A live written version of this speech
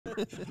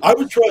I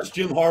would trust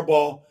Jim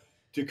Harbaugh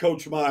to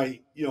coach my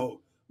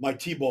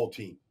T-ball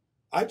team.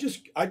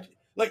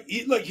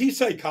 He's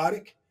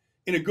psychotic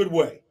in a good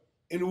way.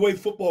 In the way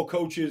football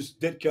coaches,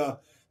 Ditka,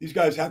 these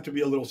guys have to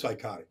be a little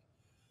psychotic.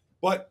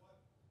 But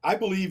I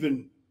believe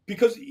in,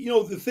 because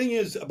the thing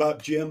is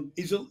about Jim,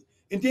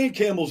 and Dan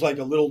Campbell's like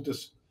a little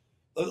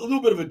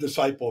bit of a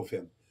disciple of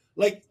him.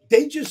 Like,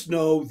 they just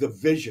know the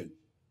vision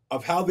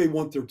of how they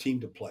want their team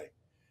to play.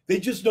 They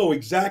just know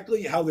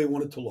exactly how they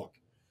want it to look.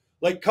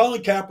 Like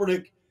Colin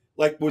Kaepernick,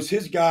 was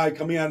his guy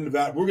coming out of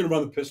Nevada. We're going to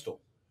run the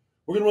pistol.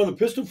 We're going to run the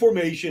pistol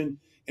formation,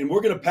 and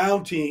we're going to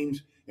pound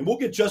teams, and we'll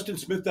get Justin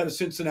Smith out of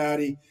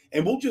Cincinnati,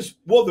 and we'll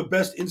have the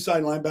best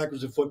inside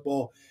linebackers in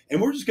football,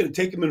 and we're just going to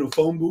take them in a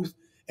phone booth,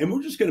 and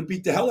we're just going to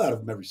beat the hell out of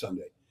them every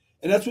Sunday.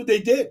 And that's what they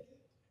did.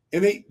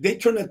 And they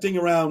turned that thing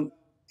around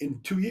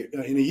in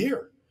a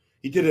year.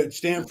 He did it at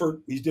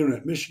Stanford. He's doing it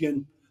at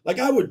Michigan.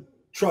 I would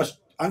trust,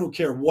 I don't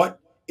care what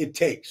it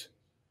takes.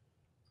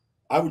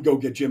 I would go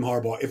get Jim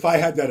Harbaugh if I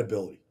had that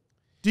ability.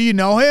 Do you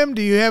know him?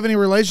 Do you have any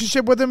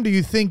relationship with him? Do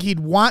you think he'd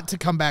want to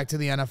come back to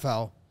the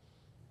NFL?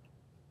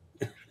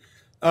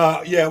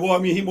 Yeah, well, I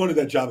mean, he wanted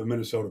that job in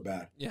Minnesota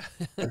bad. Yeah.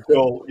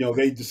 Until,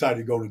 they decided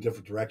to go in a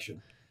different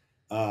direction.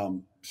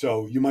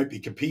 So you might be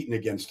competing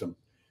against him.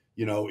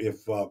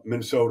 If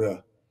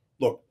Minnesota,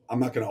 look, I'm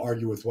not going to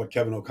argue with what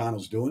Kevin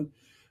O'Connell's doing.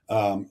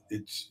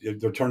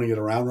 They're turning it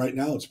around right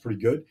now. It's pretty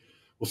good.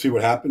 We'll see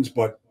what happens.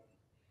 But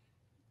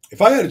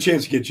if I had a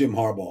chance to get Jim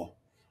Harbaugh,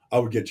 I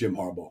would get Jim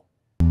Harbaugh.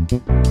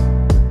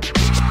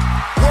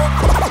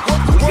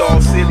 We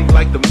all silly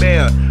like the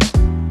mayor.